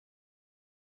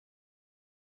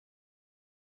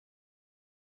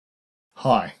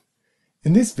Hi,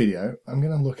 in this video I'm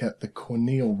going to look at the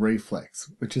corneal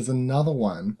reflex, which is another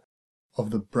one of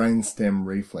the brainstem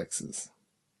reflexes.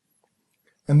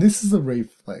 And this is a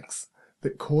reflex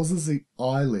that causes the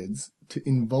eyelids to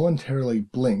involuntarily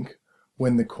blink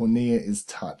when the cornea is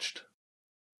touched.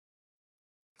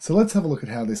 So let's have a look at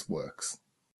how this works.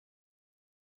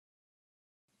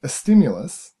 A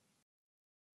stimulus,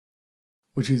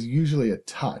 which is usually a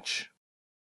touch,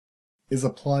 is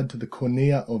applied to the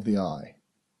cornea of the eye.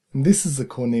 And this is the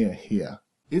cornea here.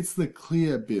 It's the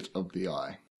clear bit of the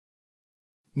eye.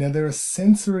 Now there are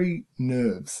sensory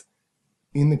nerves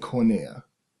in the cornea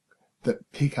that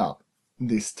pick up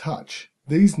this touch.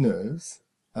 These nerves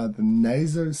are the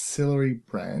nasociliary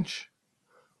branch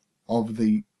of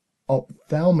the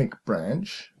ophthalmic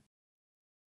branch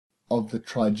of the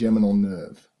trigeminal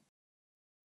nerve.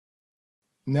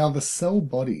 Now the cell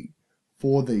body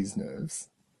for these nerves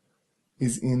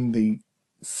is in the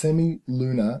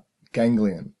semilunar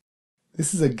ganglion.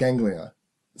 This is a ganglia,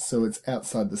 so it's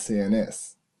outside the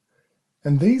CNS.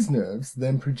 And these nerves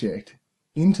then project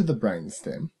into the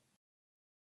brainstem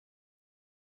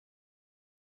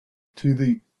to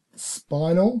the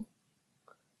spinal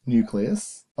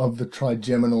nucleus of the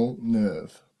trigeminal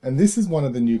nerve. And this is one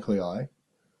of the nuclei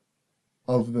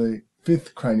of the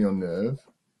fifth cranial nerve,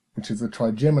 which is the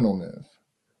trigeminal nerve.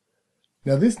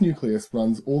 Now this nucleus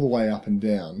runs all the way up and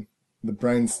down the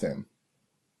brainstem.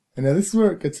 And now this is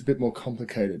where it gets a bit more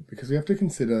complicated, because we have to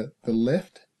consider the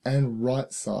left and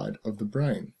right side of the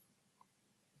brain.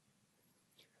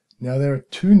 Now there are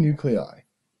two nuclei,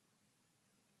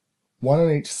 one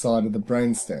on each side of the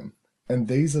brainstem, and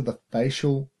these are the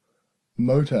facial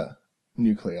motor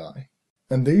nuclei.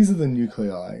 And these are the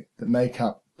nuclei that make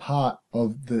up part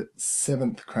of the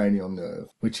seventh cranial nerve,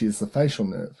 which is the facial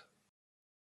nerve.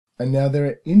 And now there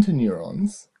are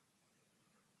interneurons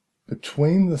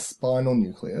between the spinal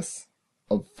nucleus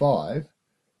of 5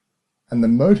 and the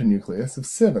motor nucleus of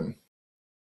 7.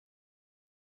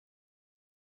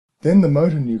 Then the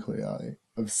motor nuclei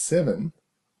of 7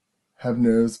 have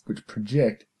nerves which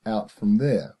project out from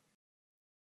there.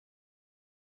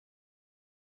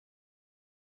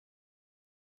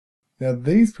 Now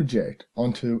these project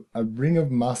onto a ring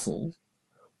of muscles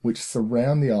which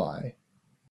surround the eye,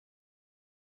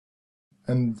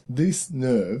 and this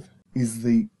nerve is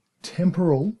the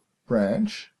temporal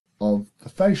branch of the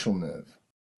facial nerve.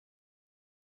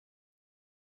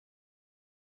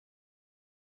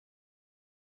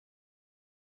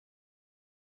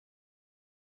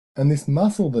 And this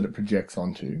muscle that it projects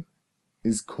onto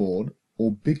is called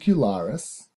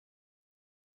orbicularis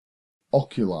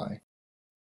oculi.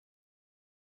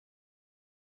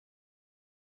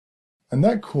 And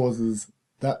that causes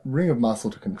that ring of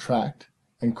muscle to contract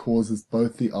and causes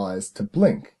both the eyes to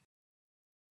blink.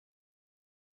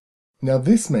 Now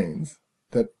this means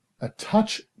that a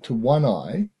touch to one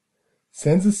eye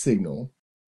sends a signal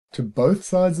to both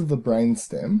sides of the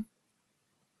brainstem,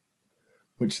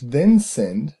 which then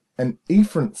send an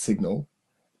efferent signal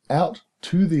out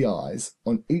to the eyes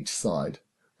on each side,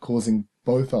 causing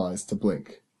both eyes to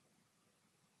blink.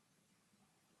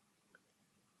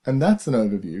 And that's an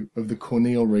overview of the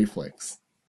corneal reflex.